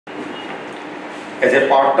as a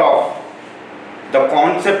part of the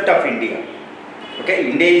concept of India.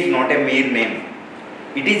 Okay, India is not a mere name.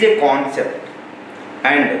 It is a concept,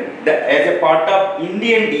 and as a part of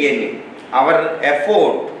Indian DNA, our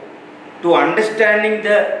effort to understanding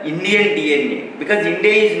the Indian DNA, because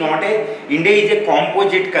India is a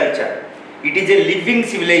composite culture. It is a living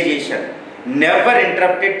civilization, never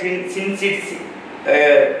interrupted since its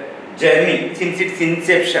journey, since its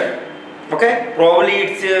inception. Okay, probably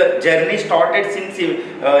its journey started since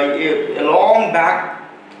long back,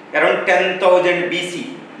 around 10,000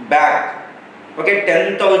 BC back. Okay,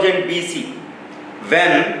 10,000 BC,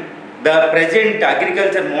 when the present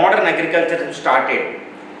agriculture, modern agriculture started,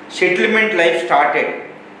 settlement life started,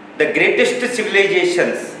 the greatest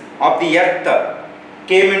civilizations of the earth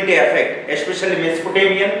came into effect, especially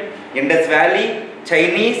Mesopotamian, Indus Valley,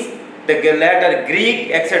 Chinese, the later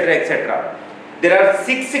Greek, etc., etc. There are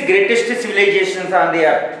 6 greatest civilizations on the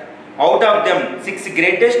earth. Out of them, 6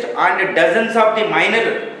 greatest and dozens of the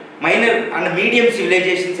minor and medium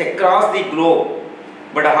civilizations across the globe.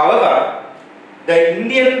 But however, the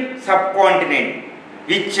Indian subcontinent,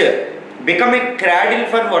 which became a cradle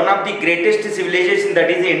for one of the greatest civilizations, that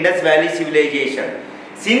is the Indus Valley civilization,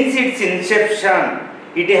 since its inception,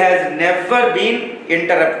 it has never been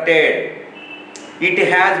interrupted. It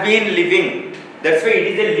has been living. That's why it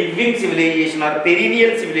is a living civilization or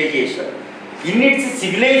perennial civilization. In its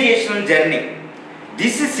civilizational journey,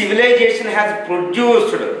 this civilization has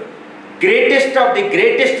produced greatest of the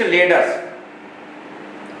greatest leaders.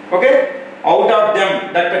 Okay? Out of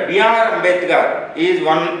them, Dr. BR AMBEDKAR is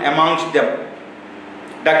one amongst them.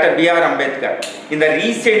 Dr. BR AMBEDKAR, in the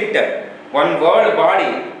recent one world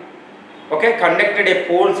body, okay, conducted a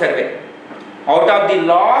poll survey. Out of the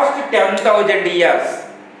last 10,000 years,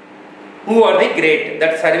 who are the great?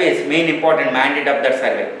 That survey is main important mandate of that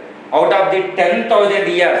survey. Out of the 10,000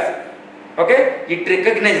 years, okay, it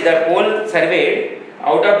recognized, the poll surveyed,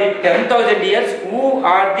 out of the 10,000 years, who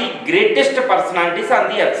are the greatest personalities on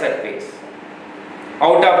the earth surface.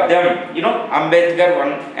 Out of them, Ambedkar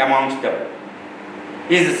one amongst them.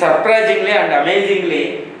 Is surprisingly and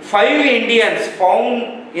amazingly 5 Indians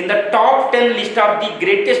found in the top 10 list of the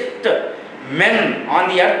greatest men on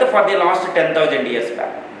the earth for the last 10,000 years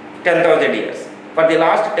back. 10,000 years. For the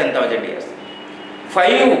last 10,000 years.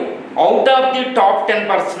 5 out of the top 10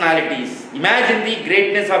 personalities. Imagine the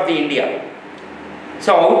greatness of the India.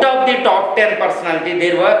 So out of the top 10 personality,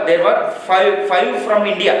 there were five from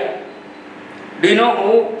India. Do you know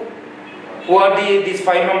who are these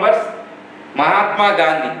 5 members? Mahatma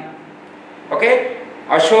Gandhi, okay,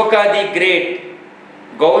 Ashoka the Great,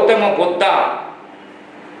 Gautama Buddha,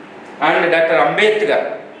 and Dr.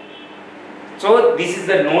 Ambedkar. So this is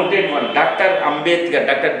the noted one, Dr. Ambedkar,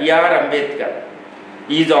 Dr. BR AMBEDKAR.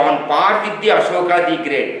 He is on par with the Ashoka the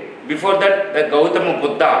Great. Before that, the Gautama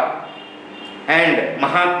Buddha and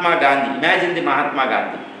Mahatma Gandhi. Imagine the Mahatma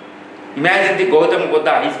Gandhi. Imagine the Gautama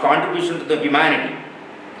Buddha, his contribution to the humanity.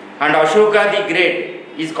 And Ashoka the Great,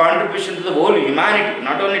 his contribution to the whole humanity,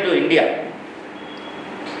 not only to India.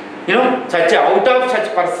 Out of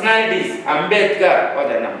such personalities, Ambedkar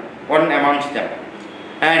was one amongst them.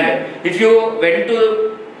 And if you went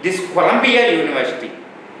to this Columbia University,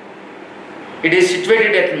 it is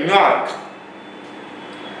situated at New York.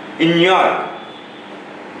 In New York,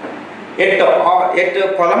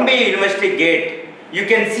 at Columbia University gate, you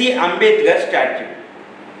can see Ambedkar statue.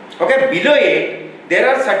 Okay, below it, there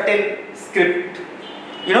are certain script.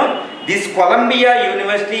 This Columbia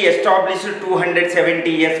University established 270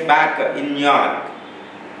 years back in New York.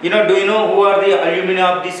 Do you know who are the alumni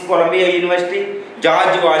of this Columbia University?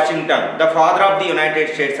 George Washington, the father of the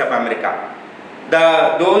United States of America.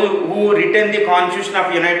 Those who written the Constitution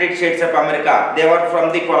of United States of America, they were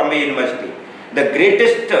from the Columbia University. The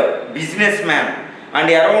greatest businessman and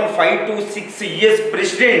around 5 to 6 years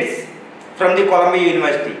presidents from the Columbia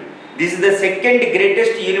University. This is the second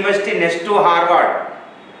greatest university next to Harvard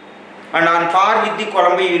and on par with the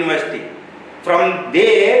Columbia University. From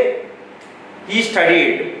there, he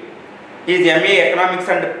studied his MA Economics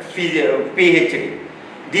and PhD.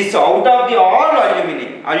 This out of the all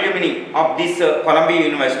alumni of this Columbia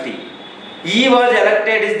University, he was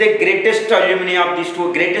elected as the greatest alumni of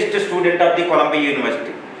the greatest student of the Columbia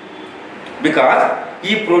University, because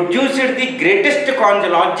he produced the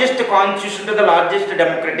largest constitution to the largest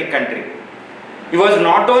democratic country. He was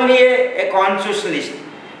not only a constitutionalist,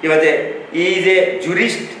 he is a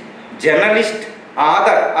jurist, journalist,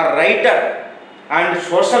 author, a writer, and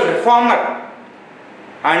social reformer,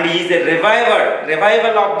 and he is a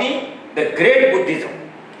revival of the great Buddhism.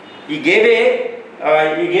 He gave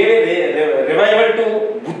a revival to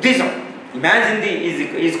Buddhism. Imagine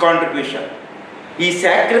his contribution. He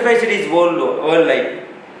sacrificed his whole life.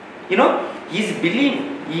 You know, his belief,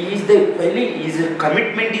 his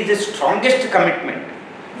commitment is the strongest commitment.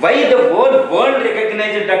 Why the whole world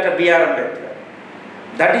recognized Dr. BR Ambedkar?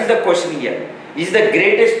 That is the question here. He is the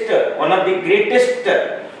greatest, one of the greatest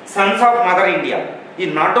sons of Mother India. He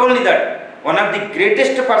is not only that, one of the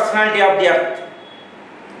greatest personality of the earth.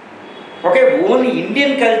 Okay, only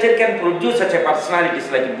Indian culture can produce such a personalities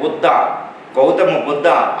like Buddha, Gautama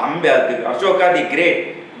Buddha, Ambedkar, Ashoka the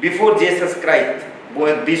Great, before Jesus Christ.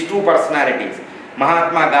 These two personalities,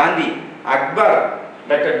 Mahatma Gandhi, Akbar,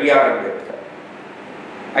 Dr. BR Ambedkar.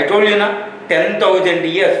 I told you na, 10,000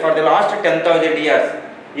 years, for the last 10,000 years,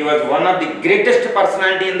 he was one of the greatest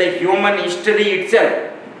personality in the human history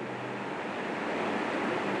itself.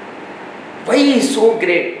 Why he is so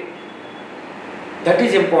great? That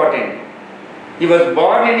is important. He was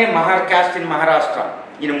born in a Mahar caste in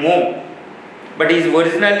Maharashtra, in Mo. But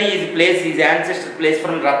originally his ancestor place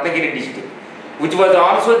from Ratnagiri district, which was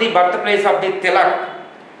also the birthplace of the Tilak,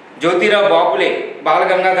 Jyotirao Phule, Bal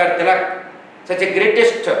Gangadhar Tilak, such a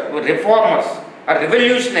greatest reformers or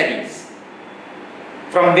revolutionaries.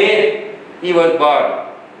 From where he was born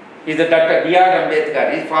is the Dr. BR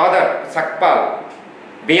Ambedkar. His father, Sakpal,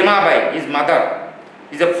 Bhemabai, his mother,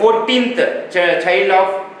 is the 14th child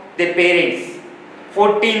of their parents.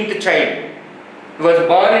 14th child. He was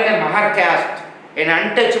born in a Mahar caste, an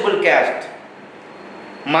untouchable caste.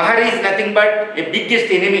 Mahar is nothing but a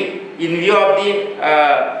biggest enemy in view of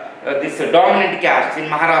the this dominant caste in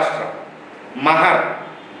Maharashtra. Mahar.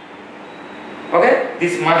 Okay,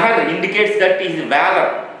 this Mahar indicates that his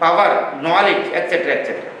valor, power, knowledge, etc.,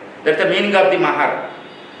 etc. That's the meaning of the Mahar.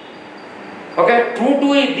 Okay, true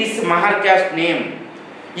to this Mahar caste name,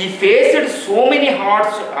 he faced so many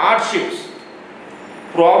hardships.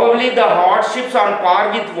 Probably the hardships on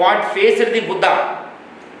par with what faced the Buddha,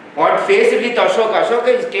 what faced with Ashoka.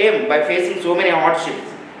 Ashoka came by facing so many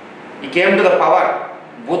hardships. He came to the power.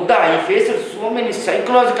 Buddha, he faced so many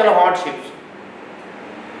psychological hardships.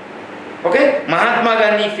 Okay, Mahatma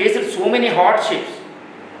Gandhi faced so many hardships.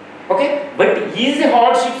 Okay, but his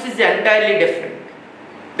hardships is entirely different.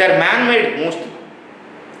 They are man-made mostly,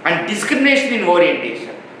 and discrimination in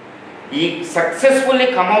orientation. He successfully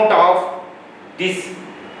come out of this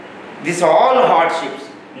all hardships,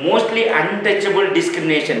 mostly untouchable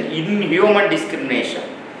discrimination, inhuman discrimination,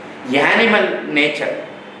 animal nature.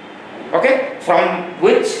 Okay, from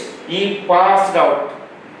which he passed out.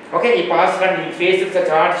 Okay, he passed and he faced such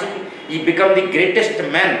hardship. He became the greatest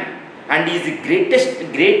man, and his greatest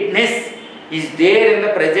greatness is there in the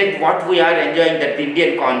present what we are enjoying, that the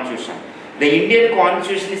Indian Constitution. The Indian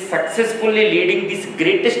Constitution is successfully leading this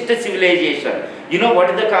greatest civilization. You know what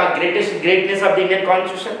is the greatest greatness of the Indian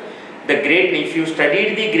Constitution? If you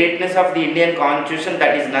studied the greatness of the Indian Constitution,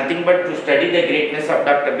 that is nothing but to study the greatness of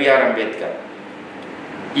Dr. BR Ambedkar.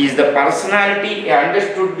 He is the personality, he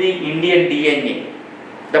understood the Indian DNA,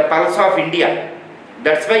 the pulse of India.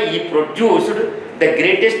 That's why he produced the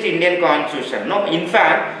greatest Indian Constitution. No, in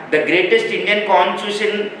fact, the greatest Indian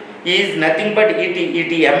Constitution is nothing but it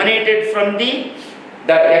emanated from the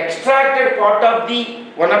extracted part of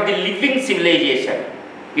one of the living civilization.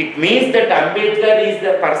 It means that Ambedkar is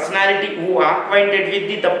the personality who acquainted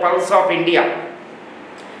with the pulse of India.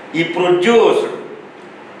 He produced.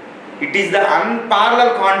 It is the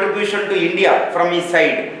unparalleled contribution to India from his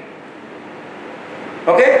side.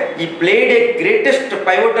 Okay, he played a greatest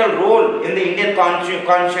pivotal role in the Indian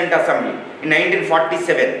Constituent Assembly in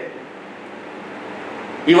 1947.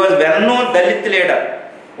 He was well-known Dalit leader,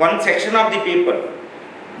 one section of the people.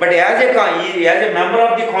 But as a member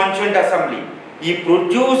of the Constituent Assembly, he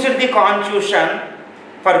produced the Constitution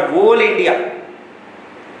for whole India.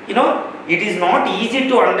 You know, it is not easy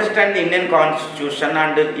to understand the Indian Constitution,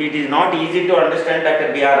 and it is not easy to understand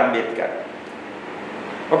Dr. BR Ambedkar.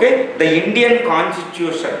 Okay, the Indian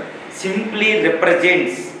Constitution simply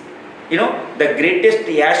represents, you know, the greatest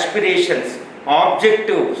aspirations,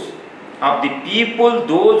 objectives of the people,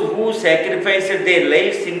 those who sacrificed their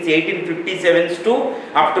lives since 1857 to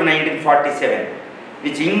up to 1947,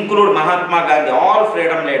 which include Mahatma Gandhi, all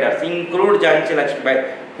freedom leaders, include Jhansi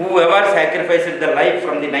Lakshmibai, whoever sacrificed their life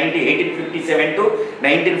from the 1857 to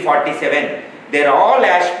 1947. They are all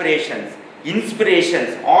aspirations,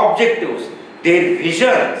 inspirations, objectives, their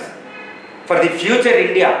visions for the future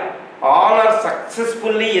India, all are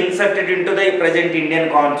successfully inserted into the present Indian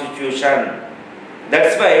Constitution.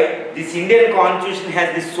 That's why this Indian Constitution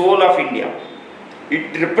has the soul of India.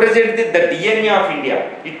 It represents the DNA of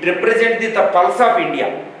India. It represents the pulse of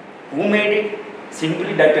India. Who made it?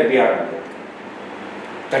 Simply Dr. BR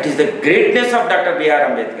Ambedkar. That is the greatness of Dr.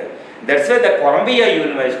 BR Ambedkar. That's why the Columbia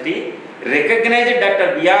University recognized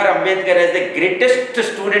Dr. BR Ambedkar as the greatest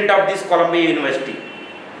student of this Columbia University.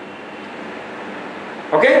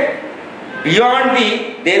 Okay? Beyond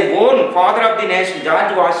their own father of the nation,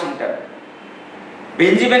 George Washington,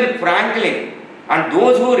 Benjamin Franklin, and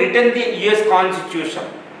those who written the US Constitution,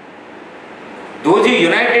 those who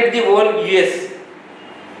united the whole US.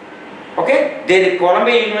 Okay? The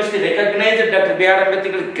Columbia University recognized Dr. B.R.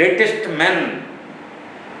 Ambedkar greatest man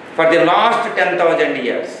for the last 10,000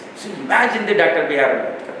 years. So imagine the Dr. B.R.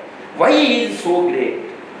 Ambedkar. Why he is so great?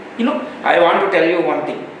 You know, I want to tell you one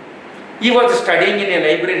thing. He was studying in a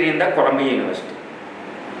library in the Columbia University.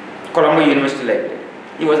 Columbia University library.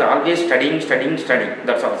 He was always studying.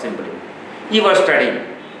 That's all simply. He was studying.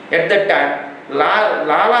 At that time,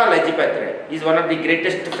 Lala Lajpat Rai is one of the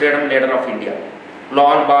greatest freedom leader of India.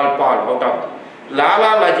 Lal Bal Paul out of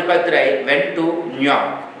Lala Lajpat Rai went to New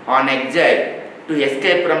York on exile to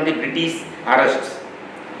escape from the British arrests.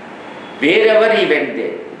 Wherever he went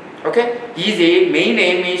there, okay, his main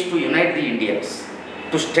aim is to unite the Indians,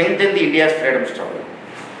 to strengthen the India's freedom struggle.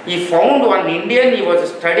 He found one Indian he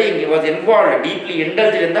was studying, he was involved, deeply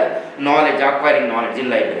indulged in the knowledge, acquiring knowledge in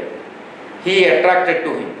library. He attracted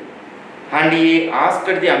to him and he asked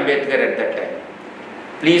the Ambedkar at that time,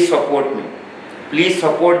 please support me, please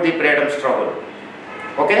support the freedom struggle,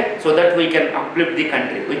 okay, so that we can uplift the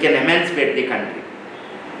country, we can emancipate the country.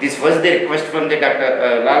 This was the request from the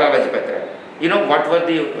Dr. Lala Lajpat Rai. You know what were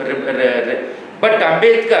the, but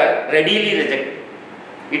Ambedkar readily rejected.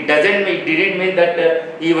 It didn't mean that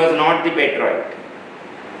he was not the patriot,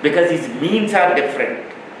 because his means are different.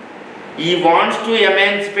 He wants to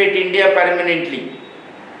emancipate India permanently.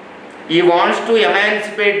 He wants to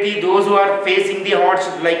emancipate those who are facing the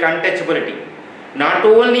hardship like untouchability. Not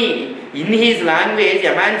only in his language,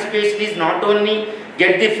 emancipation is not only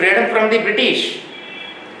get the freedom from the British,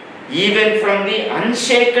 even from the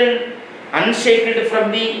unshackled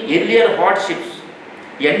from the earlier hardships,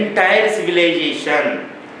 entire civilization.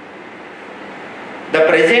 The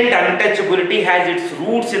present untouchability has its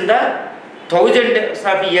roots in the thousands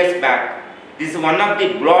of years back. This is one of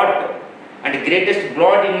the blood and greatest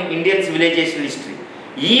blood in Indian civilization history.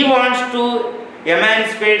 He wants to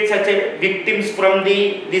emancipate such a victims from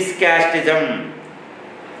this casteism.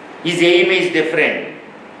 His aim is different.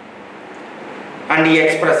 And he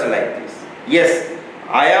expressed like this. Yes,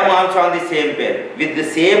 I am also on the same page with the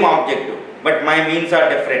same objective, but my means are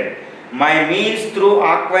different. My means through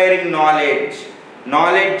acquiring knowledge. Through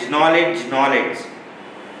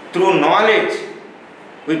knowledge,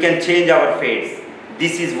 we can change our fates.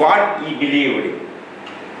 This is what he believed.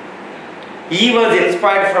 He was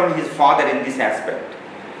inspired from his father in this aspect.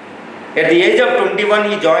 At the age of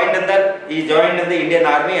 21, he joined in the Indian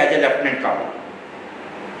Army as a lieutenant colonel.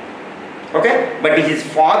 Okay, but his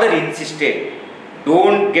father insisted,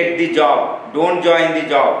 don't get the job, don't join the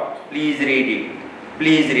job. Please read it.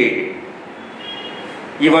 Please read it.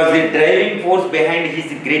 He was the driving force behind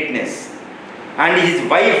his greatness, and his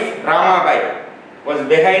wife Ramabai was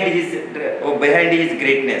behind his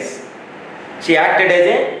greatness. She acted as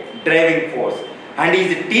a driving force, and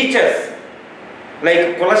his teachers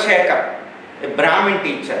like Kulashekar, a Brahmin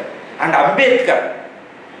teacher, and Ambedkar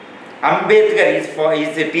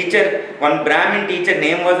is a teacher. One Brahmin teacher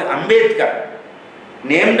name was Ambedkar.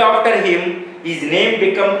 Named after him, his name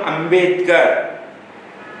became Ambedkar.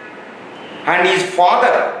 And his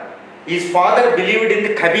father believed in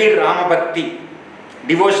the Kabir Rama Bhakti,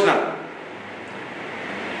 devotional.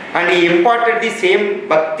 And he imparted the same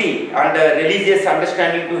bhakti and religious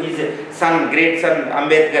understanding to his great son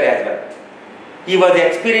Ambedkar as well. He was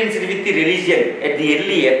experienced with the religion at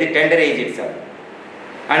the tender age itself.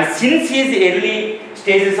 And since his early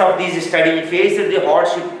stages of this study, he faced the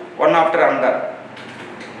hardship one after another.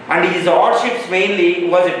 And his hardships mainly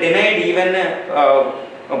was denied even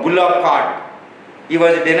a bullock cart. He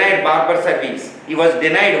was denied barber service. He was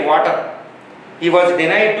denied water. He was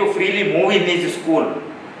denied to freely move in his school.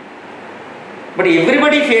 But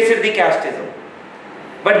everybody faced the casteism.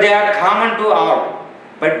 But they are common to all.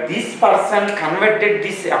 But this person converted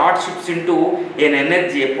these hardships into an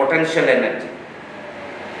energy, a potential energy.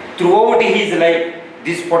 Throughout his life,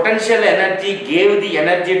 this potential energy gave the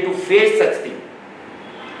energy to face such things.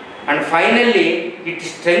 And finally, it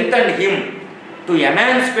strengthened him to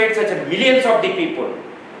emancipate such millions of the people,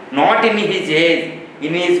 not in his age,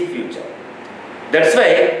 in his future. That's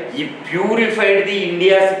why he purified the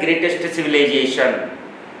India's greatest civilization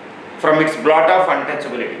from its blot of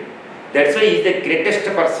untouchability. That's why he is the greatest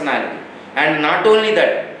personality. And not only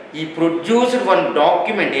that, he produced one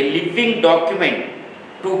document, a living document,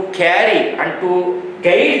 to carry and to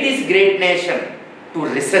guide this great nation to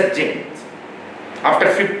resurgence. After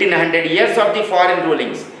 1500 years of the foreign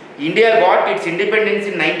rulings, India got its independence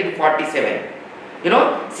in 1947.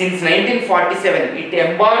 Since 1947, it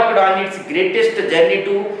embarked on its greatest journey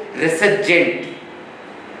to resurgent,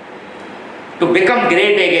 to become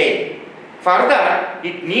great again. Further,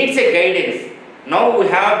 it needs a guidance. Now we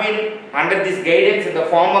have been under this guidance in the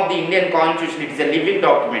form of the Indian Constitution. It is a living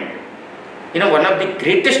document. One of the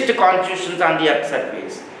greatest constitutions on the earth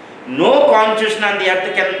surface. No constitution on the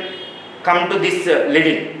earth can come to this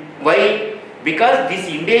level. Why? Because this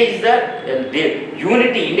India is the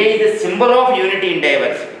unity. India is the symbol of unity in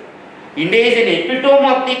diversity. India is an epitome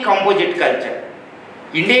of the composite culture.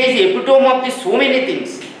 India is the epitome of the so many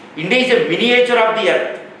things. India is a miniature of the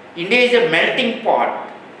earth. India is a melting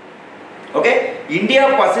pot. Okay?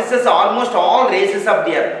 India possesses almost all races of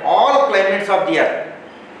the earth, all climates of the earth.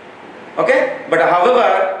 Okay? But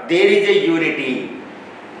however, there is a unity.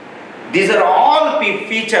 These are all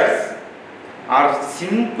features are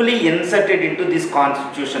simply inserted into this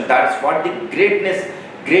constitution. That's what the greatness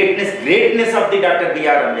of the Dr.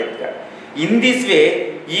 BR Ambedkar. In this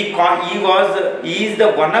way, he is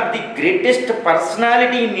the one of the greatest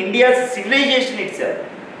personality in India's civilization itself.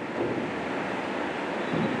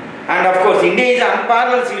 And of course, India is an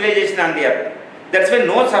unparalleled civilization on the earth. That's why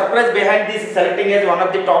no surprise behind this selecting as one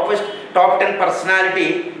of the top 10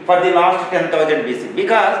 personality for the last 10,000 BC.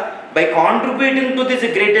 Because by contributing to this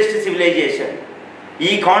greatest civilization,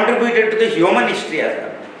 he contributed to the human history as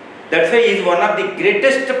well. That's why he is one of the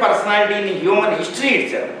greatest personality in human history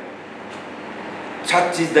itself.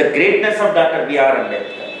 Such is the greatness of Dr. BR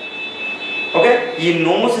Ambedkar. Okay? He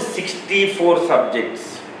knows 64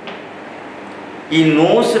 subjects. He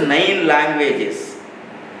knows 9 languages.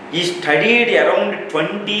 He studied around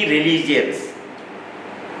 20 religions.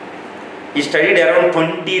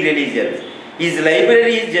 His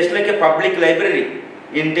library is just like a public library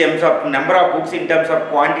in terms of number of books, in terms of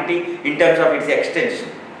quantity, in terms of its extension.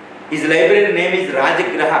 His library name is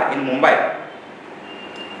Rajagriha in Mumbai.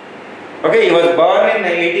 Okay, he was born in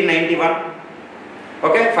 1891.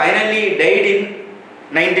 Okay, finally he died in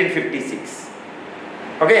 1956.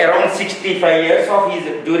 Okay, around 65 years of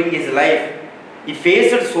during his life, he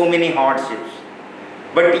faced so many hardships.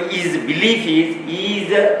 But his belief is, he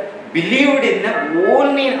is believed in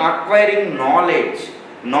only acquiring knowledge,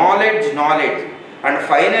 and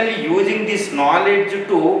finally using this knowledge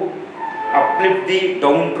to uplift the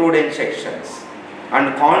downtrodden sections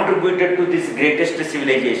and contributed to this greatest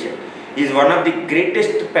civilization. He is one of the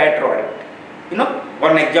greatest patriot.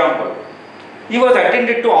 One example. He was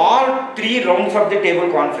attended to all 3 rounds of the table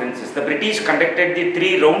conferences. The British conducted the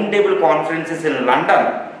 3 round table conferences in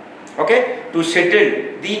London. Okay, to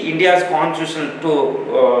settle the India's constitution,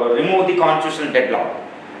 to remove the constitutional deadlock,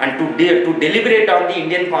 and to deliberate on the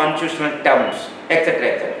Indian constitutional terms,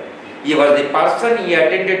 etc., etc. He was the person, he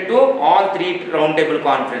attended to all 3 round table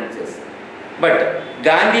conferences. But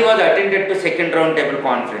Gandhi was attended to 2nd round table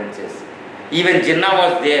conferences. Even Jinnah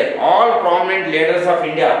was there. All prominent leaders of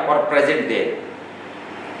India were present there.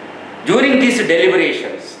 During these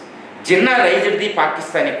deliberations, Jinnah raised the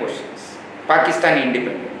Pakistani questions, Pakistani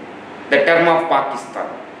independence, the term of Pakistan.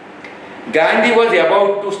 Gandhi was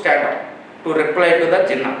about to stand up to reply to the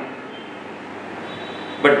Jinnah.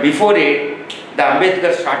 But before it, the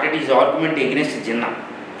Ambedkar started his argument against Jinnah.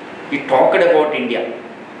 He talked about India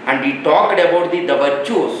and he talked about the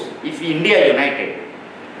virtues if India united.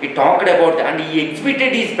 He talked about that and he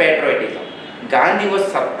exhibited his patriotism. Gandhi was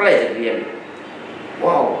surprised really.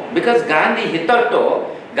 Wow, because Gandhi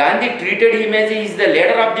treated him as he is the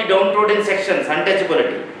leader of the downtrodden sections,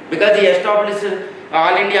 untouchability. Because he established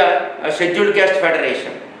All India Scheduled Caste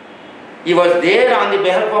Federation. He was there on the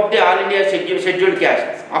behalf of the All India Scheduled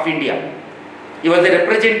Castes of India. He was the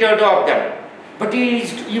representative of them. But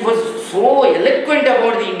he was so eloquent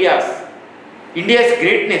about the India's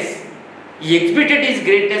greatness. He exhibited his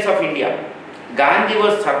greatness of India. Gandhi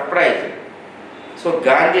was surprised. So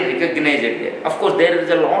Gandhi recognized it. Of course, there is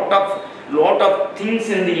a lot of things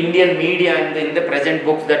in the Indian media and in the present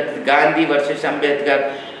books that Gandhi versus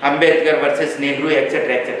Ambedkar versus Nehru,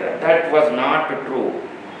 etc., etc. That was not true.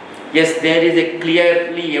 Yes, there is a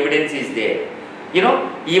clearly evidence is there.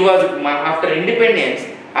 He was after independence.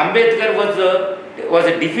 Ambedkar was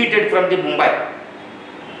defeated from the Mumbai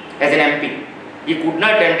as an MP. He could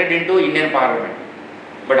not enter into Indian Parliament.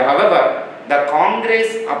 But however, the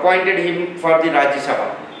Congress appointed him for the Rajya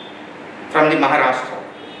Sabha from the Maharashtra.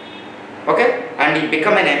 Okay, and he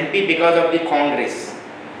became an MP because of the Congress,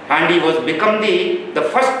 and he was become the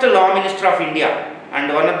first law minister of India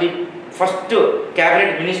and one of the first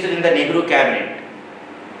cabinet minister in the Nehru cabinet.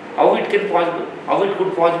 How it could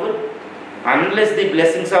possible? Unless the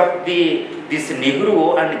blessings of this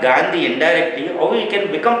Nehru and Gandhi indirectly, how he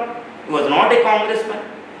can become? He was not a congressman,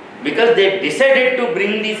 because they decided to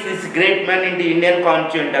bring this great man in the Indian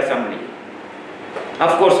Constituent Assembly.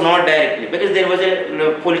 Of course, not directly, because there was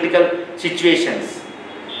a political situations.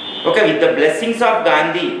 Okay, with the blessings of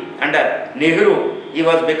Gandhi and Nehru, he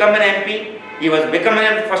was become an MP. He was become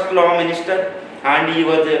a first law minister, and he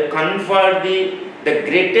was conferred the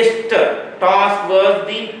greatest task was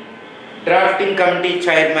the drafting committee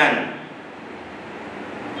chairman.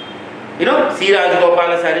 You know, C.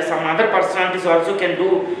 Rajagopalacharia, some other personalities also they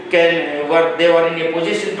were in a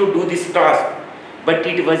position to do this task. But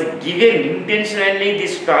it was given, intentionally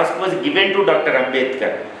this task was given to Dr.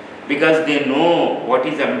 Ambedkar, because they know what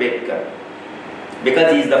is Ambedkar.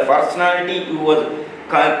 Because he is the personality who was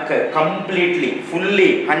completely,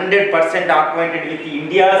 fully, 100% acquainted with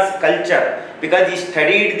India's culture, because he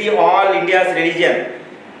studied all India's religion.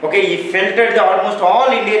 Okay, he filtered almost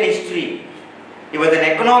all Indian history. He was an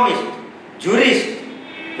economist, jurist,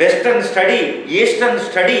 Western study, Eastern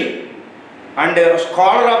study, and a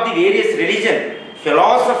scholar of the various religion,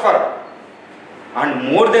 philosopher,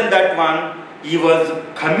 and more than that one, he was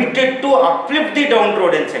committed to uplift the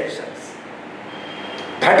downtrodden sections.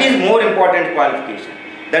 That is more important qualification.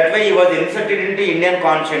 That way he was inserted into Indian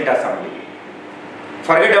Constituent Assembly.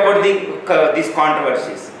 Forget about these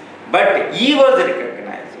controversies. But he was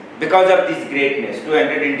recognized because of this greatness to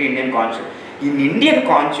enter into Indian Constituent. In Indian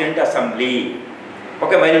Constituent Assembly,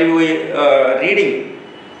 okay, while we reading,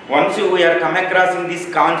 once we are come across in this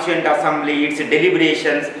Constituent Assembly, its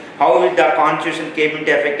deliberations, how the Constitution came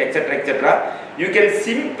into effect, etc., etc., you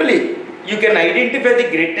can identify the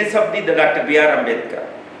greatness of the Dr. BR Ambedkar.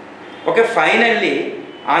 Okay, finally,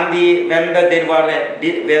 when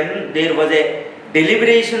there was a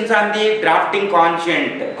deliberations on the drafting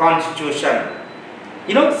constitution,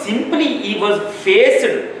 you know, simply he was faced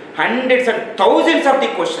hundreds and thousands of the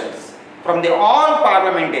questions from all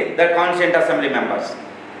parliamentary, the Constituent Assembly members.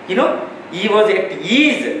 You know, he was at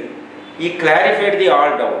ease. He clarified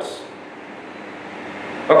all doubts.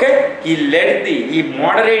 Okay, he led he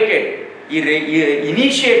moderated, he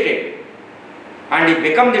initiated, and he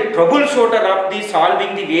became the troubleshooter of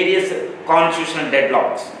solving the various constitutional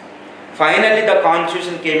deadlocks. Finally, the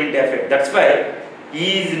constitution came into effect. That's why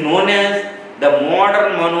he is known as the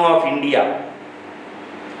modern Manu of India.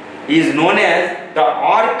 He is known as the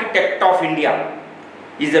architect of India.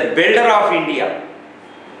 He is a builder of India.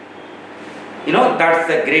 You know, that's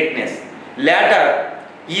the greatness. Later,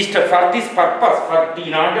 for this purpose,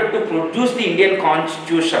 in order to produce the Indian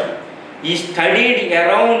Constitution, he studied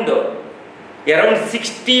around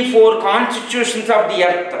 64 constitutions of the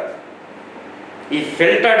earth. He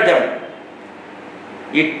filtered them.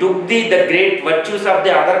 He took the great virtues of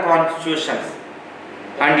the other constitutions,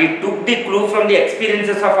 and he took the clue from the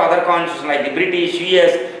experiences of other constitutions like the British,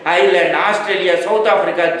 US, Ireland, Australia, South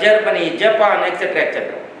Africa, Germany, Japan, etc.,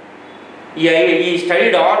 etc. He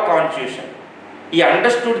studied all constitutions. He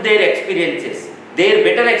understood their experiences, their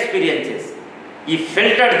better experiences. He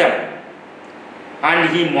filtered them, and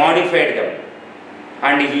he modified them,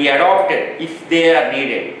 and he adopted if they are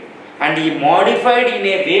needed. And he modified in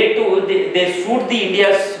a way to they suit the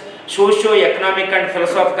India's socio-economic and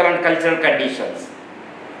philosophical and cultural conditions.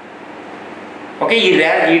 Okay, he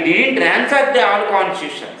didn't ransack all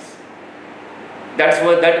constitutions. That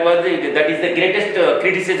is the greatest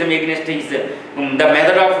criticism against his the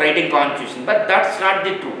method of writing constitution. But that's not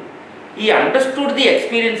the truth. He understood the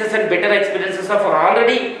experiences and better experiences of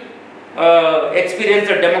already experienced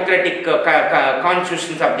democratic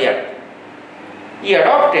constitutions of the earth. He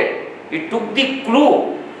adopted. He took the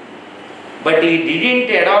clue, but he didn't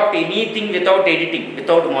adopt anything without editing,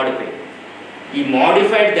 without modifying. He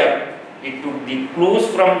modified them. He took the clues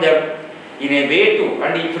from them in a way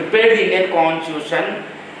and he prepared the Indian Constitution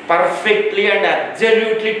perfectly and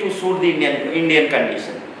absolutely to suit the Indian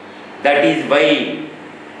condition. That is why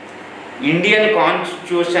Indian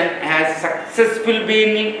Constitution has successfully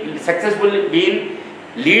been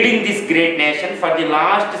leading this great nation for the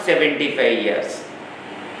last 75 years.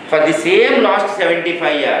 For the same last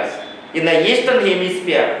 75 years, in the Eastern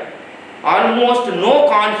Hemisphere, almost no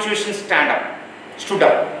constitution stood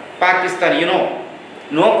up. Pakistan, you know,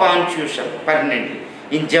 no constitution permanently.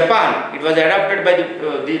 In Japan, it was adopted by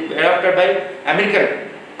American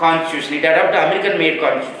constitution. It adopted American-made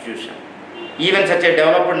constitution. Even such a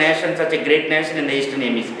developed nation, such a great nation in the Eastern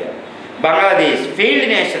Hemisphere. Bangladesh, failed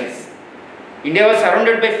nations. India was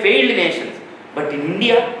surrounded by failed nations. But in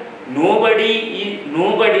India, nobody,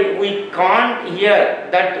 we can't hear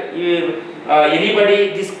that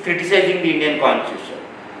anybody is criticizing the Indian Constitution.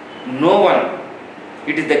 No one.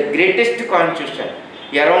 It is the greatest constitution.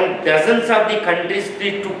 Around dozens of the countries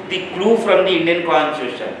they took the clue from the Indian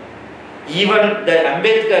constitution. Even the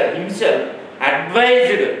Ambedkar himself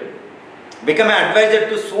became an advisor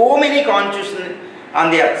to so many constitutions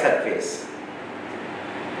on the earth surface.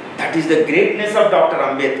 That is the greatness of Dr.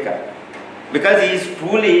 Ambedkar. Because he is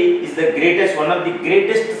truly the greatest, one of the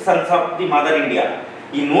greatest sons of the Mother India.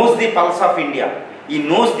 He knows the pulse of India. He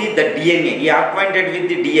knows the DNA. He is acquainted with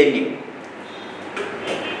the DNA.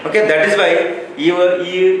 Okay, that is why he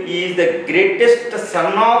is the greatest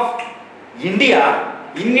son of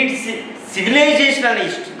India in its civilization and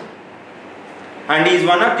history. And he is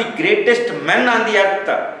one of the greatest men on the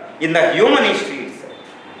earth in the human history itself.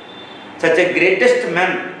 Such a greatest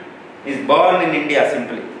man is born in India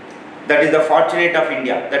simply. That is the fortunate of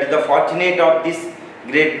India. That is the fortunate of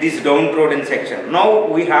this downtrodden section. Now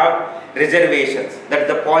we have reservations. That is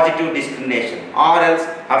the positive discrimination or else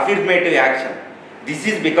affirmative action. This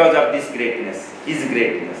is because of this greatness, his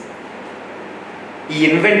greatness.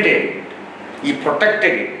 He invented it. He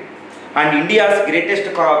protected it. And India's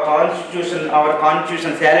greatest constitution, our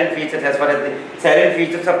constitution salient features, as far as the salient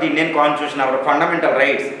features of the Indian constitution, our fundamental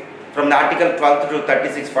rights, from the article 12 to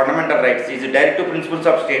 36 fundamental rights, is directive principles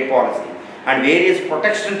of state policy and various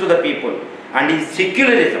protection to the people, and is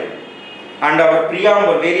secularism. And our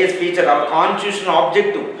preamble, various features, our constitutional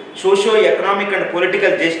objective, socio-economic and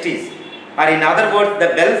political justice, or in other words,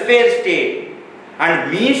 the welfare state,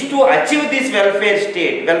 and means to achieve this welfare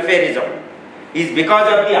state, welfareism, is because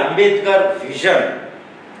of the Ambedkar vision,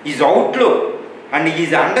 his outlook, and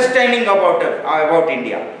his understanding about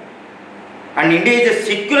India. And India is a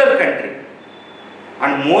secular country.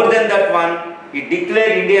 And more than that one, he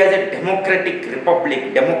declared India as a democratic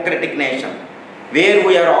republic, democratic nation, where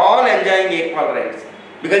we are all enjoying equal rights.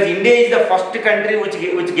 Because India is the first country which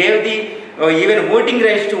gave the even voting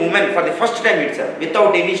rights to women for the first time itself,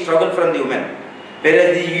 without any struggle from the women.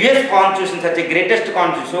 Whereas the US constitution, such a greatest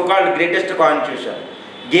constitution, so-called greatest constitution,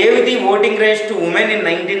 gave the voting rights to women in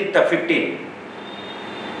 1915,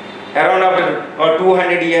 around after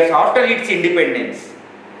 200 years after its independence.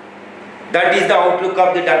 That is the outlook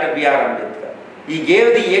of the Dr. BR AMBEDKAR. He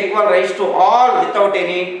gave the equal rights to all without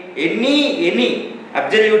any,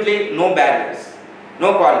 absolutely no barriers,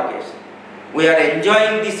 no qualification. We are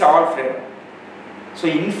enjoying this all freedom. So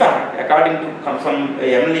in fact, according to some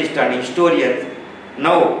analysts and historians,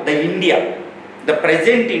 now the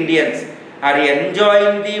present Indians are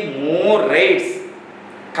enjoying the more rights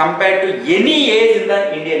compared to any age in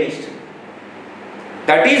the Indian history.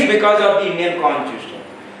 That is because of the Indian constitution.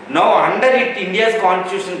 Now under it, India's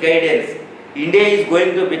constitution guidance, India is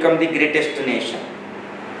going to become the greatest nation.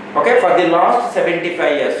 Okay, for the last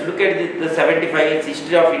 75 years, look at the 75 years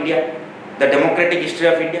history of India, the democratic history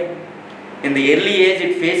of India. In the early age,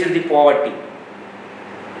 it faced the poverty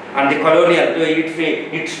and the colonial,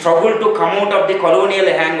 it struggled to come out of the colonial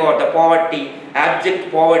hangover, the poverty,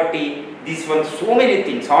 abject poverty, these were so many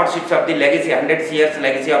things, hardships of the legacy, 100 years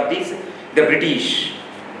legacy of the British.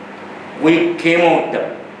 We came out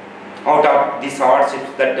of these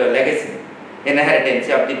hardships, that legacy, inheritance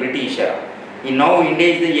of the British era. Now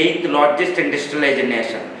India is the 8th largest industrialized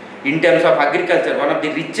nation. In terms of agriculture, one of the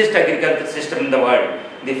richest agriculture system in the world,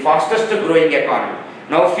 the fastest growing economy.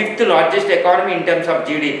 Now 5th largest economy in terms of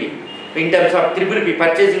GDP. In terms of PPP,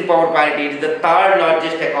 purchasing power parity, it is the 3rd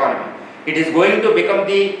largest economy. It is going to become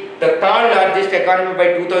the 3rd largest economy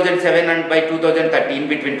by 2007 and by 2030, in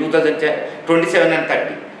between 2027 and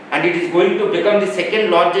 30. And it is going to become the 2nd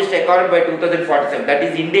largest economy by 2047. That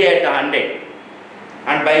is India at 100.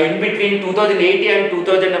 And by in between 2080 and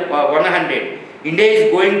 2100, India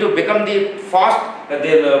is going to become the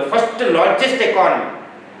first largest economy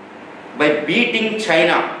by beating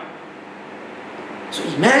China. So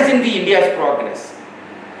imagine the India's progress.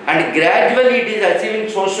 And gradually it is achieving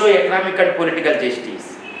socio-economic and political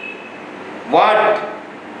justice. What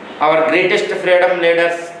our greatest freedom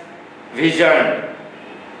leaders visioned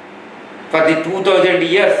for the 2000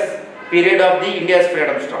 years period of the India's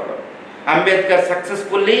freedom struggle. Ambedkar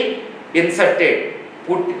successfully inserted,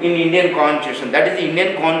 put in Indian constitution. That is, the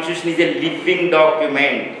Indian constitution is a living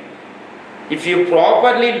document. If you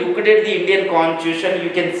properly look at the Indian constitution, you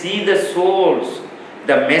can see the souls,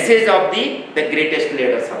 the message of the greatest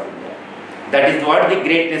leaders of India. That is what the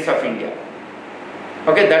greatness of India.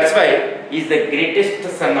 Okay, that's why he is the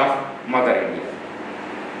greatest son of Mother India.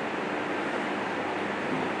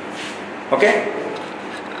 Okay?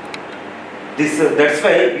 That's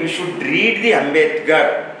why you should read the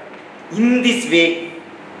Ambedkar in this way.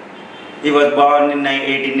 He was born in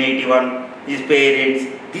 1881, his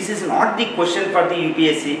parents. This is not the question for the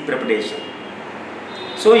UPSC preparation.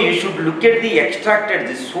 So you should look at the extracted,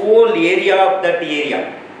 this whole area of that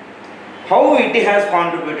area, how it has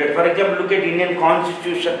contributed. For example, look at Indian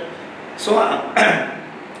Constitution. So,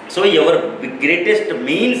 so your greatest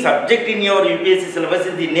main subject in your UPSC syllabus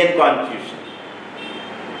is the Indian Constitution.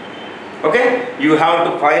 Okay, you have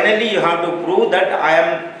to prove that I am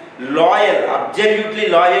loyal, absolutely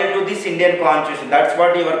loyal to this Indian Constitution. That's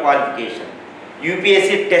what your qualification.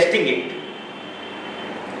 UPSC testing it.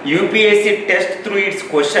 UPSC test through its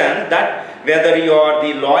questions that whether you are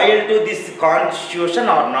the loyal to this Constitution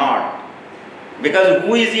or not. Because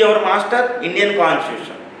who is your master? Indian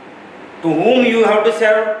Constitution. To whom you have to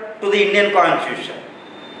serve? To the Indian Constitution.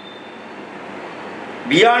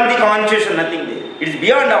 Beyond the Constitution, nothing there. It is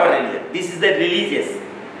beyond our religion. This is the religious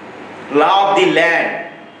law of the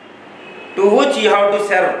land, to which you have to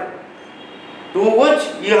serve, to which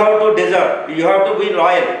you have to deserve, you have to be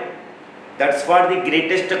loyal. That's what the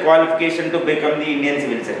greatest qualification to become the Indian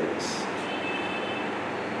civil service.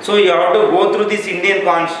 So you have to go through this Indian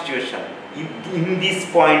Constitution. In this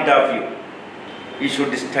point of view, you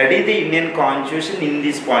should study the Indian Constitution in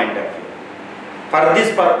this point of view. For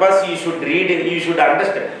this purpose, you should read, you should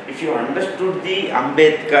understand. If you understood the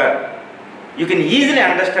Ambedkar, you can easily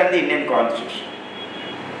understand the Indian Constitution.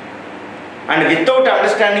 And without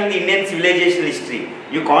understanding the Indian civilization history,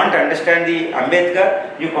 you can't understand the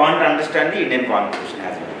Ambedkar, you can't understand the Indian Constitution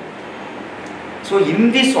as well. So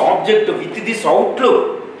in this object, with this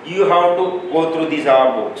outlook, you have to go through these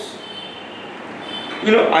books.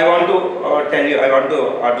 You know, I want to tell you, I want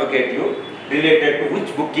to advocate you related to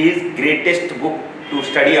which book is greatest book to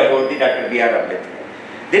study about the Dr. BR Ambedkar.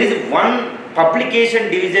 There is one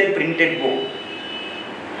publication division printed book,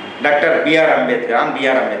 Dr. BR Ambedkar, on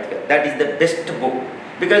BR Ambedkar. That is the best book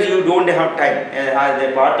because you don't have time as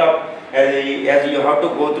a part of, as you have to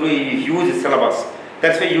go through a huge syllabus.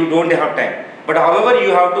 That's why you don't have time. But however, you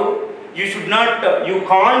have to, you should not, you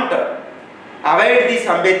can't avoid this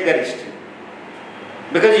Ambedkar history.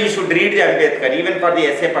 Because you should read the Ambedkar even for the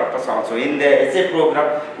essay purpose also. In the essay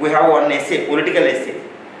program, we have one essay, political essay.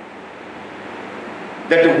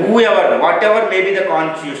 That whoever, whatever may be the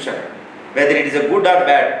constitution, whether it is a good or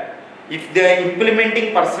bad, if the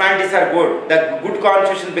implementing personalities are good, the good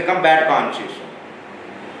constitution become bad constitution.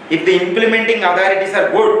 If the implementing authorities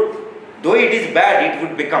are good, though it is bad, it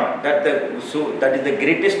would become. So that is the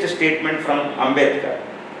greatest statement from Ambedkar.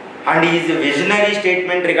 And his visionary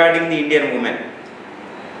statement regarding the Indian women.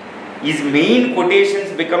 His main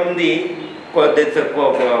quotations become the questions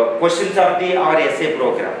of the our essay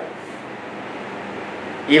program.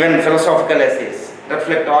 Even philosophical essays,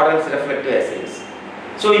 orals, reflective essays.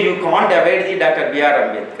 So you can't avoid the Dr. BR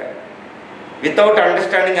Ambedkar. Without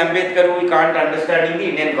understanding Ambedkar, we can't understand the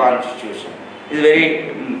Indian Constitution.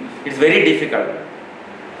 It's very difficult.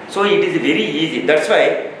 So it is very easy. That's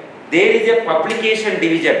why there is a publication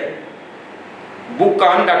division book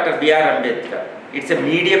on Dr. BR Ambedkar. It's a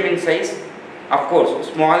medium in size, of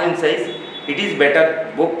course, small in size. It is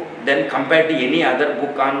better book than compared to any other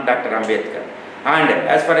book on Dr. Ambedkar. And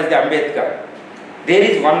as far as the Ambedkar, there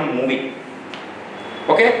is one movie.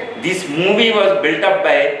 Okay, this movie was built up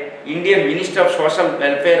by Indian Ministry of Social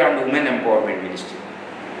Welfare and Women Empowerment Ministry.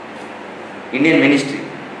 Indian Ministry.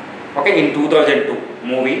 Okay, in 2002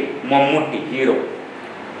 movie, Mammootty, hero.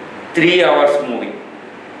 3 hours movie.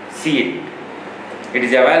 See it. It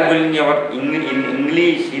is available in your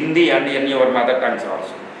English, Hindi and in your mother tongues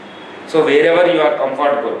also. So wherever you are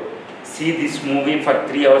comfortable, see this movie for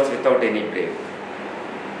 3 hours without any break.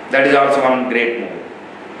 That is also one great movie.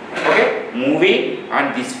 Okay, movie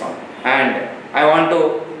and this one. And I want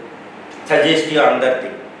to suggest you another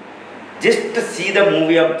thing. Just see the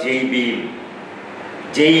movie of Jai Bhim.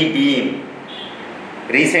 Jai Bhim.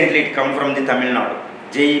 Recently it come from the Tamil Nadu.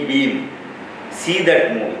 Jai Bhim. See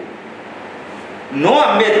that movie. No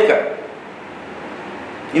Ambedkar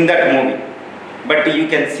in that movie, but you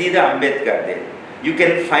can see the Ambedkar there. You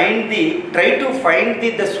can find try to find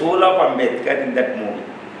the soul of Ambedkar in that movie.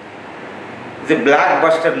 It's a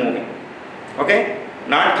blockbuster movie. Okay?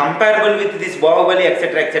 Not comparable with this Bahubali,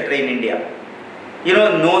 etc. in India. You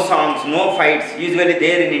know, no songs, no fights, usually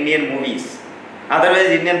there in Indian movies. Otherwise,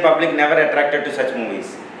 Indian public never attracted to such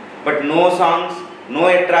movies. But no songs, no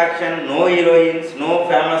attraction, no heroines, no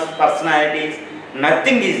famous personalities.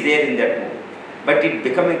 Nothing is there in that movie, but it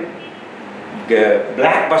became a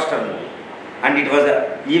blockbuster movie, and it was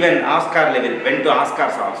even Oscar level, went to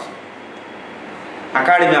Oscars also,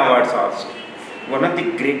 Academy Awards also. One of the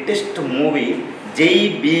greatest movie,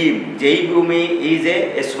 Jai Bhim. Jai Bhumi is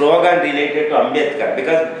a slogan related to Ambedkar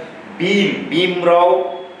because Bhim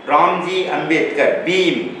Rao Ramji Ambedkar,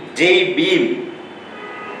 Bhim, Jai Bhim.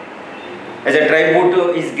 as a tribute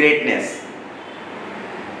to his greatness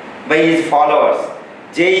by his followers.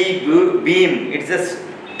 Jai Bhim, it's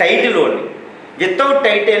a title only. Without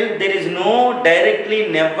title, there is no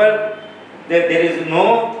directly, never, there is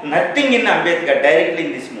no, nothing in Ambedkar directly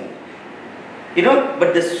in this movie. You know,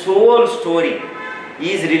 but the soul story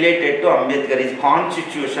is related to Ambedkar, his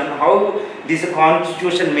constitution, how this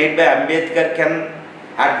constitution made by Ambedkar can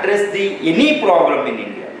address any problem in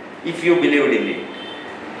India, if you believed in it.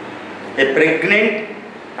 A pregnant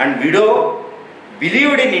and widow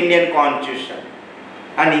believed in Indian constitution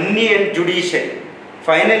and Indian judiciary,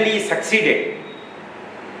 finally succeeded,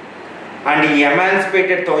 and he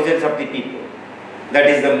emancipated thousands of the people. That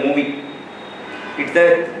is the movie. It's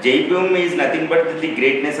the Jai Bhim is nothing but the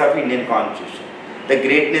greatness of Indian constitution, the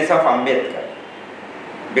greatness of Ambedkar,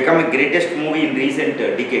 become the greatest movie in recent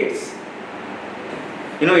decades.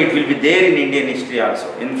 You know, it will be there in Indian history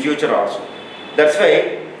also, in future also. That's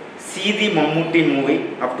why, see the Mammootty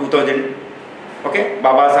movie of 2000, okay,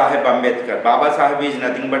 Baba Saheb Ambedkar. Baba Saheb is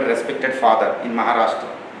nothing but respected father in Maharashtra,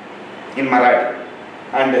 in Marathi.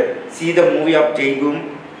 And see the movie of Jai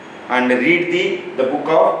Bhim and read the book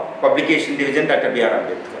of publication division, Dr. BR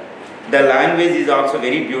Ambedkar. The language is also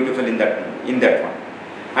very beautiful in that one.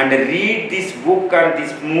 And read this book and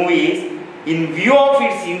these movies in view of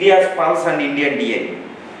its India's pulse and Indian DNA.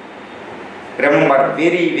 Remember,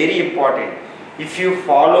 very, very important. If you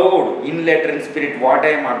followed in letter and spirit what I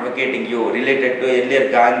am advocating you related to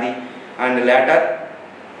earlier Gandhi and later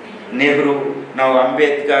Nehru, now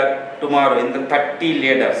Ambedkar, tomorrow in the 30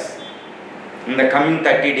 leaders, in the coming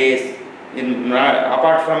 30 days,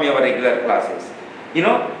 apart from your regular classes, you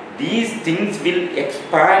know, these things will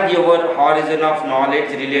expand your horizon of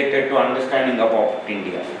knowledge related to understanding about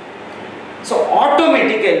India. So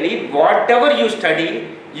automatically, whatever you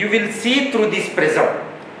study, you will see through this prism.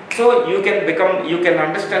 So you can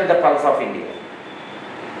understand the pulse of India.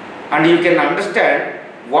 And you can understand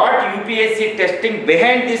what UPSC testing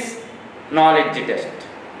behind this knowledge test.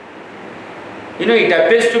 You know, it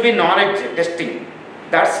appears to be knowledge testing.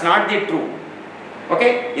 That's not the truth.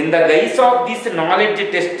 Okay? In the guise of this knowledge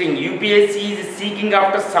testing, UPSC is seeking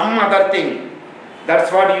after some other thing.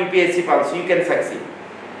 That's what UPSC pulse. You can succeed.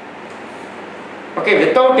 Okay?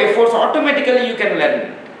 Without efforts, automatically you can learn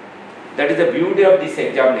it. That is the beauty of this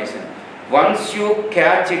examination. Once you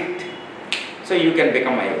catch it, so you can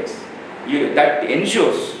become IAS. That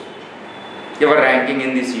ensures your ranking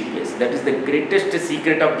in this UPSC. That is the greatest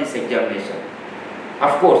secret of this examination.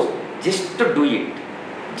 Of course, just to do it.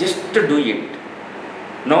 Just to do it.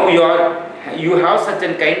 Now you have such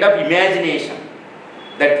a kind of imagination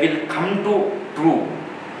that will come to true.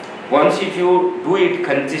 Once if you do it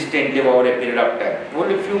consistently over a period of time,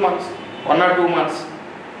 only a few months, 1 or 2 months.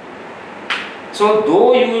 So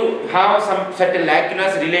though you have some certain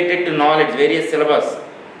lacunas related to knowledge, various syllabus,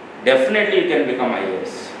 definitely you can become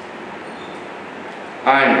IAS.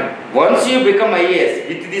 And once you become IAS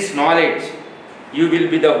with this knowledge, you will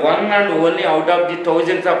be the one and only out of the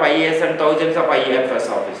thousands of IAS and thousands of IAFS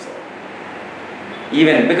officers.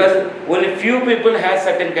 Even because only few people have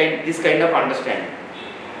this kind of understanding.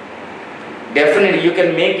 Definitely you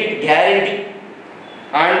can make it guaranteed,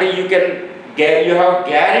 and you have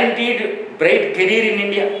guaranteed bright career in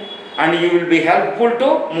India, and you will be helpful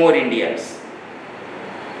to more Indians.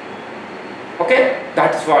 Okay,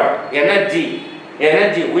 that's what energy.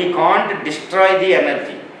 We can't destroy the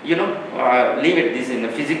energy. You know, leave it this in the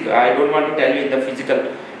physical. I don't want to tell you in the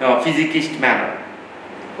physical, physicist manner.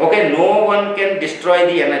 Okay, no one can destroy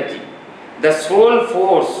the energy. The soul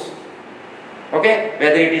force. Okay,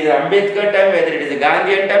 whether it is Ambedkar time, whether it is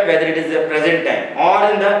Gandhian time, whether it is the present time,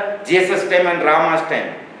 or in the Jesus time and Rama's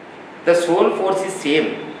time, the soul force is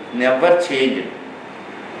same, never changed.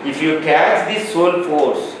 If you catch this soul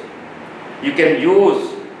force, you can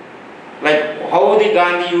use, like how the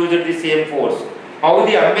Gandhi used the same force, how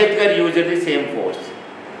the Ambedkar used the same force.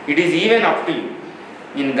 It is even up to you.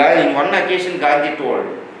 In one occasion Gandhi told,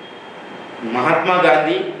 Mahatma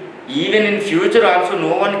Gandhi, even in future also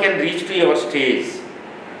no one can reach to your stage.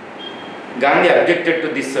 Gandhi objected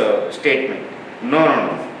to this statement. No,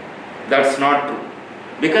 that's not true.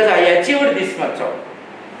 Because I achieved this much of.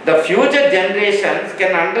 The future generations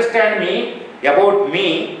can understand me, about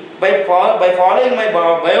me, by following my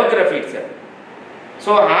biography itself.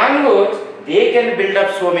 So onwards, they can build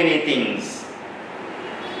up so many things.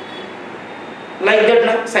 Like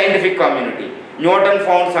that scientific community. Newton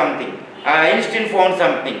found something. Einstein found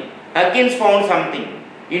something. Hawkins found something.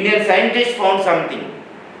 Indian scientists found something.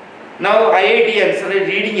 Now IITians are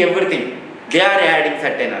reading everything. They are adding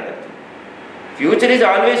certain other thing. Future is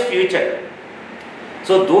always future.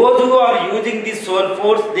 So those who are using this soul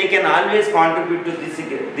force, they can always contribute to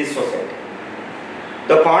this society.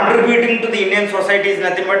 The contributing to the Indian society is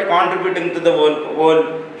nothing but contributing to the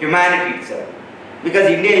whole humanity itself. Because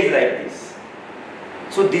India is like this.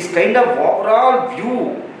 So this kind of overall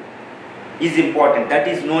view is important. That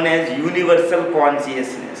is known as universal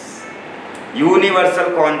consciousness.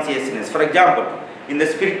 Universal consciousness. For example, in the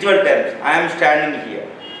spiritual terms, I am standing here.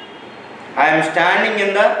 I am standing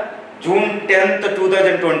in the June 10th,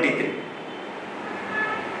 2023.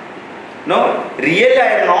 No, really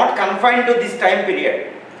I am not confined to this time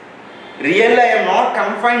period. Really I am not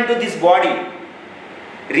confined to this body.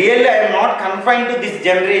 Really I am not confined to this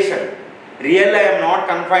generation. Really I am not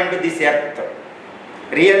confined to this earth.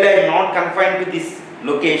 Really I am not confined to this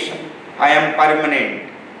location. I am permanent.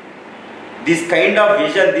 This kind of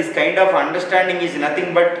vision, this kind of understanding is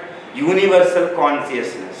nothing but universal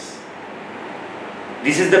consciousness.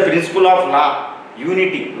 This is the principle of law,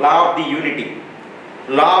 unity, law of the unity,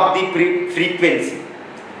 law of the frequency.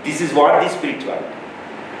 This is what the spirituality.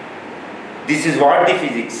 This is what the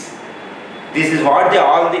physics. This is what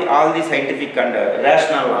all the scientific and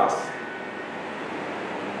rational laws.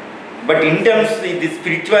 But in terms of the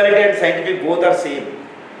spirituality and scientific, both are same.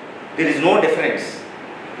 There is no difference.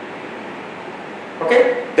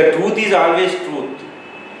 Okay? The truth is always truth.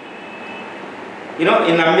 You know,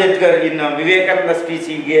 in Ambedkar, in Vivekananda speech,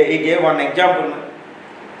 he gave one example.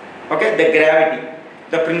 Okay? The gravity.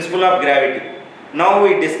 The principle of gravity. Now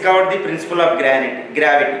we discovered the principle of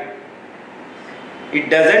gravity. It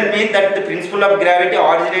doesn't mean that the principle of gravity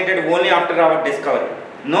originated only after our discovery.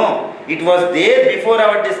 No, it was there before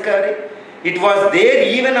our discovery. It was there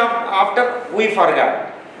even after we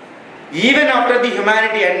forgot. Even after the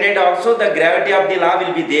humanity ended also, the gravity of the law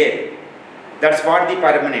will be there. That's what the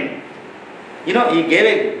permanent. You know, he gave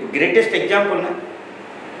a greatest example. No?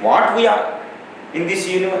 What we are in this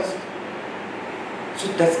universe. So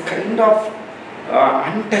that's kind of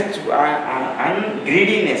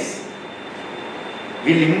greediness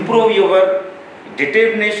will improve your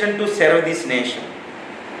determination to serve this nation.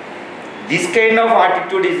 This kind of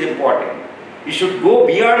attitude is important. You should go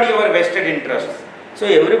beyond your vested interests. So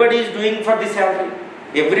everybody is doing for the salary.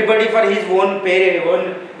 Everybody for his own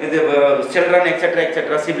children,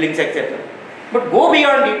 etc., siblings, etc. But go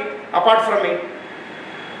beyond it, apart from it.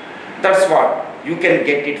 That's what you can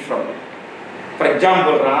get it from it. For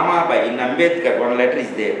example, Ramabai in Ambedkar, one letter is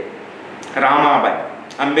there. Ramabai,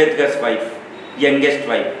 Ambedkar's wife, young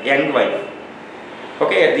wife.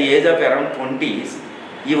 Okay, at the age of around 20s,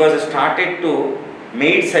 he was started to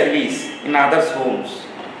maid service in others' homes.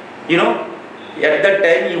 You know, at that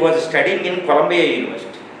time he was studying in Columbia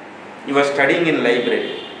University. He was studying in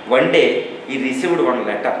library. One day he received one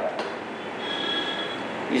letter.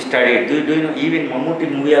 He studied. Do you know, even Mammootty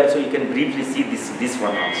movie also you can briefly see this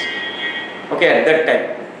one also. Okay, at that time,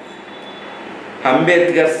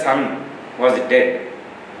 Ambedkar's son was dead.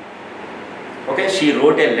 Okay, she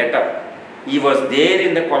wrote a letter. He was there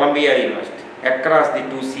in the Columbia University, across the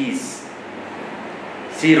two seas.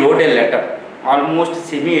 She wrote a letter, almost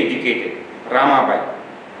semi-educated, Ramabai.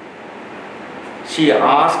 She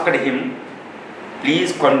asked him,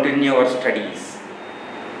 please continue your studies.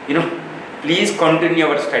 You know, please continue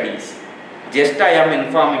your studies. Just I am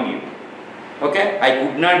informing you. Okay, I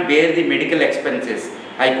could not bear the medical expenses.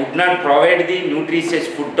 I could not provide the nutritious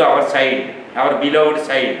food to our child, our beloved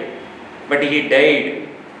child. But he died.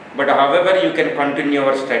 But however, you can continue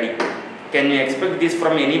your study. Can you expect this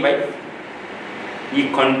from any wife?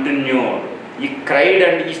 He continued. He cried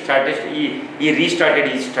and he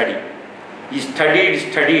restarted his study. He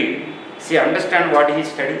studied. See, understand what he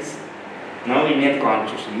studies? Now he made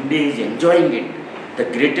conscious. India is enjoying it. The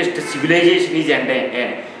greatest civilization is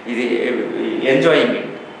enjoying it.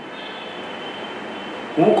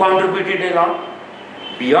 Who contributed a lot?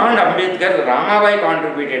 Beyond Ambedkar, Ramabai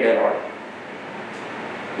contributed a lot.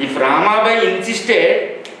 If Ramabai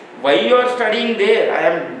insisted, why you are studying there? I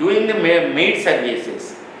am doing the maid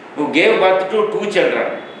services. Who gave birth to 2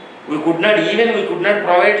 children. We could not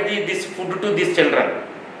provide this food to these children.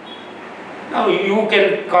 Now you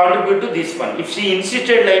can contribute to this one. If she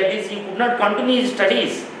insisted like this, he could not continue his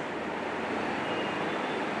studies.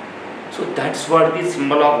 So that's what the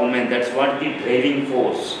symbol of woman, that's what the driving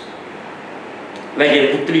force. Like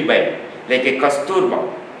a Putribai, like a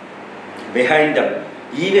Kasturba, behind them.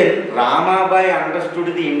 Even Ramabai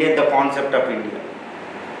understood the concept of India.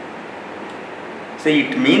 So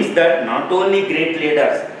it means that not only great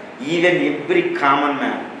leaders, even every common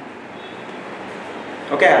man.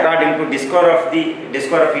 Okay, according to Discover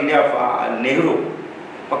of India of Nehru,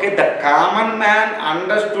 okay, the common man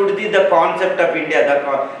understood the concept of India,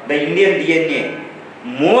 the Indian DNA.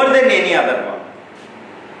 more than any other one.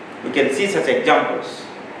 We can see such examples.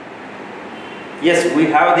 Yes, we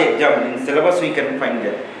have the example in syllabus, we can find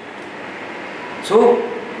them. So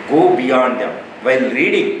go beyond them. While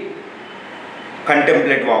reading,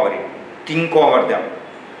 contemplate over it, think over them.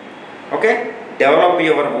 Okay? Develop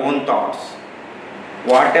your own thoughts.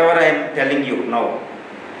 Whatever I am telling you now,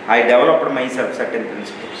 I developed myself certain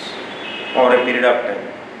principles over a period of time.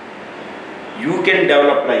 You can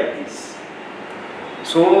develop like this.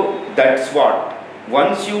 So that's what.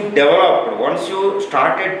 Once you developed, once you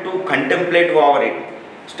started to contemplate over it,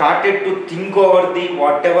 started to think over the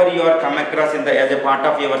whatever you are come across in the as a part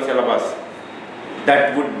of your syllabus,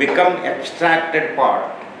 that would become extracted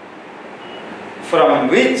part from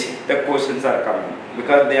which the questions are coming,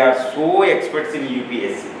 because they are so experts in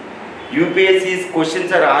UPSC. UPSC's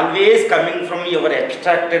questions are always coming from your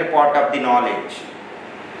extracted part of the knowledge,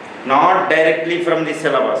 not directly from the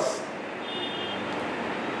syllabus.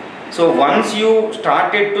 So once you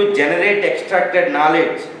started to generate extracted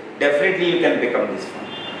knowledge, definitely you can become this one.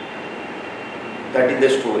 That is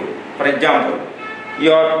the story. For example,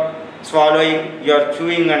 you are swallowing, you are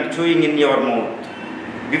chewing and chewing in your mouth.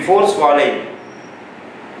 Before swallowing,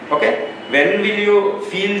 okay, when will you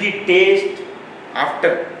feel the taste?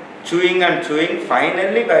 After chewing and chewing,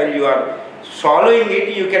 finally while you are swallowing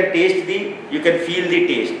it, you can taste you can feel the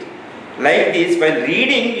taste. Like this, while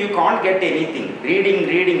reading, you can't get anything.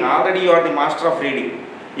 Reading, already you are the master of reading.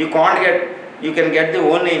 You can't get, you can get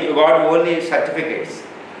you got only certificates.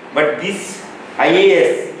 But this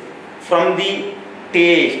IAS, from the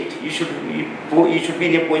taste, you should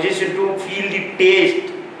be in a position to feel the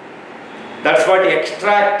taste. That's what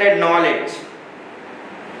extracted knowledge.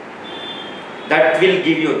 That will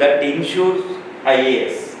give you, that ensures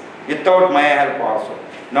IAS, without my help also.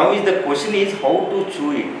 Now the question is how to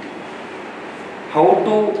chew it. How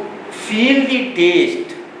to feel the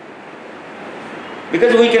taste,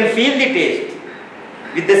 because we can feel the taste.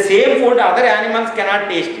 With the same food, other animals cannot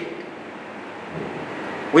taste it.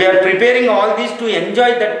 We are preparing all this to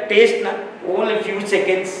enjoy that taste na? Only a few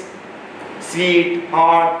seconds. Sweet,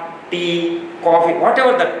 hot, tea, coffee,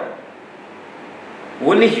 whatever that one.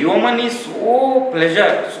 Only human is so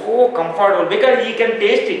pleasure, so comfortable, because he can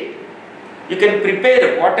taste it. He can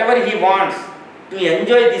prepare whatever he wants to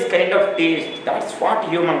enjoy this kind of taste. That's what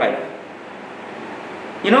human life.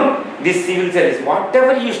 You know, this civil service,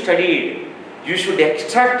 whatever you studied, you should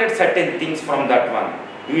extract certain things from that one.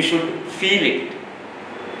 You should feel it.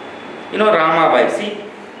 You know, Ramabai. See,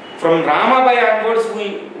 from Ramabai onwards,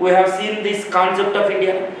 we have seen this concept of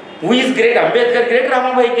India. Who is great? Ambedkar great,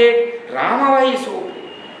 Ramabai great. Ramabai is so great.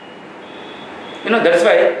 You know, that's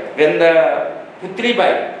why when the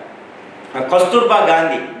Putribai, Kasturba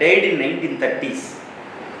Gandhi died in 1930s.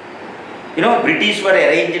 You know, British were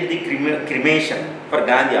arranged the cremation for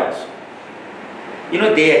Gandhi also. You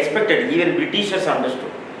know, they expected, even Britishers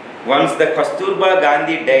understood, once the Kasturba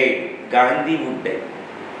Gandhi died, Gandhi would die.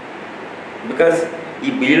 Because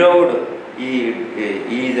he beloved, he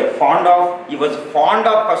was fond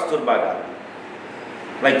of Kasturba Gandhi.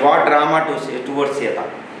 Like what Rama towards Sita.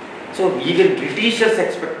 So even Britishers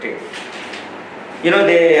expected. You know,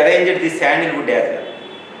 they arranged the sandalwood as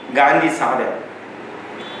well. Gandhi saw them.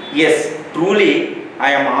 Yes, truly,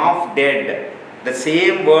 I am half dead. The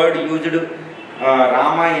same word used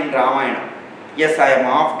Rama in Ramayana. Yes, I am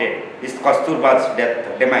half dead. It's Kasturba's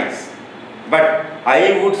demise. But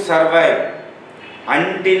I would survive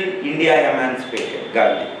until India emancipated,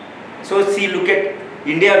 Gandhi. So see, look at,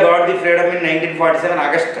 India got the freedom in 1947,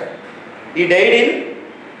 August. He died in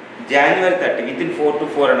January 30, within 4 to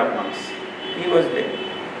 4.5 months. He was dead.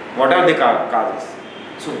 What are the causes?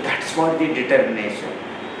 So that's what the determination.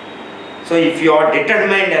 So if you are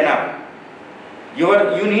determined enough,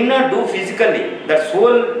 you need not do physically. The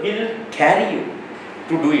soul will carry you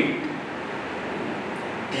to do it.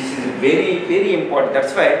 This is very, very important.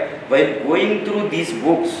 That's why while going through these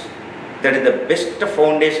books, that is the best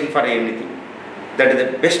foundation for anything. That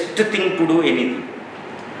is the best thing to do anything.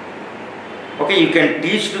 Okay, you can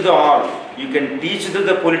teach to the all. You can teach to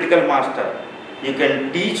the political master. You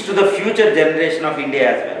can teach to the future generation of India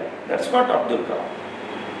as well. That's what Abdul Kalam.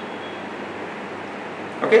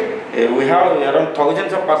 Okay, we have around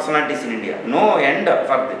thousands of personalities in India. No end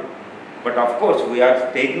for them. But of course, we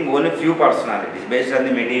are taking only few personalities based on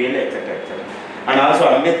the material, etc., etc. And also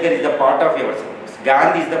Ambedkar is the part of your syllabus.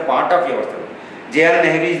 Gandhi is the part of your syllabus. J.R.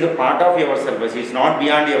 Nehru is the part of your syllabus. He is not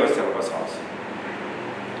beyond your syllabus also.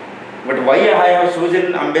 But why I have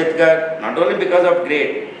chosen Ambedkar? Not only because of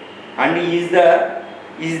grade, and he is there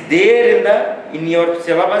in your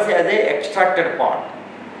syllabus as a extracted part.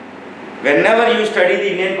 Whenever you study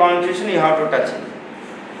the Indian Constitution, you have to touch it.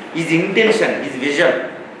 his intention, his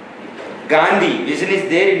vision. Gandhi, vision is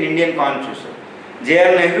there in Indian constitution.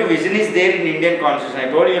 J.R. Nehru, vision is there in Indian constitution.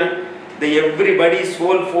 I told you, the everybody's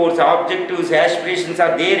soul force, objectives, aspirations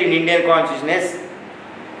are there in Indian constitution. Yes,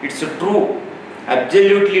 it's true,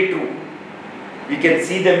 absolutely true. We can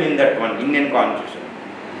see them in that one, Indian constitution.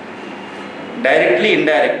 Directly,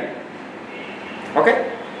 indirectly.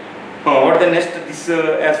 Okay? What the next, this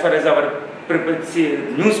as far as our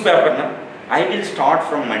newspaper, na, I will start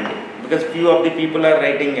from Monday because few of the people are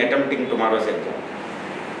attempting tomorrow's exam.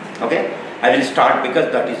 Okay? I will start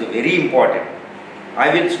because that is very important.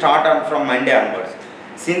 I will start on from Monday onwards.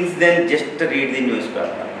 Since then, just read the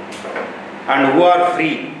newspaper. And who are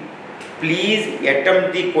free, please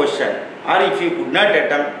attempt the question. Or if you could not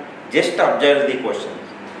attempt, just observe the questions.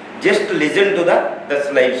 Just listen to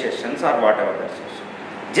the live sessions or whatever the session.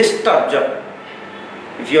 Just observe.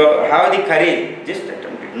 If you have the courage, just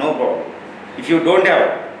attempt it, no problem. If you don't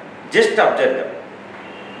have, just observe them.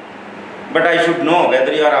 But I should know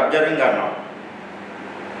whether you are observing or not.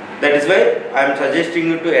 That is why I am suggesting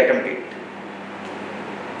you to attempt it.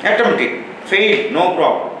 Attempt it. Fail, no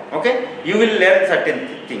problem. Okay? You will learn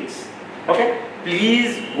certain things. Okay?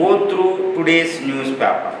 Please go through today's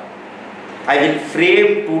newspaper. I will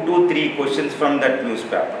frame 2 to 3 questions from that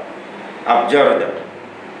newspaper. Observe them.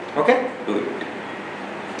 Okay? Do it.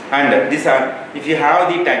 And this, if you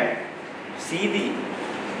have the time, see the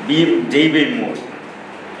JB movie.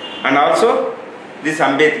 And also this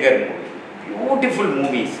Ambedkar movie. Beautiful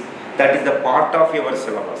movies. That is the part of your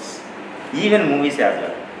syllabus. Even movies as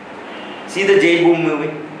well. See the JB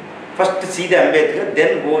movie. First see the Ambedkar,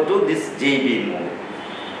 then go to this JB movie.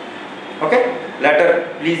 Okay?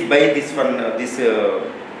 Later, please buy this one, this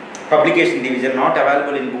publication division, not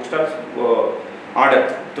available in bookstores,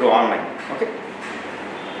 order through online. Okay?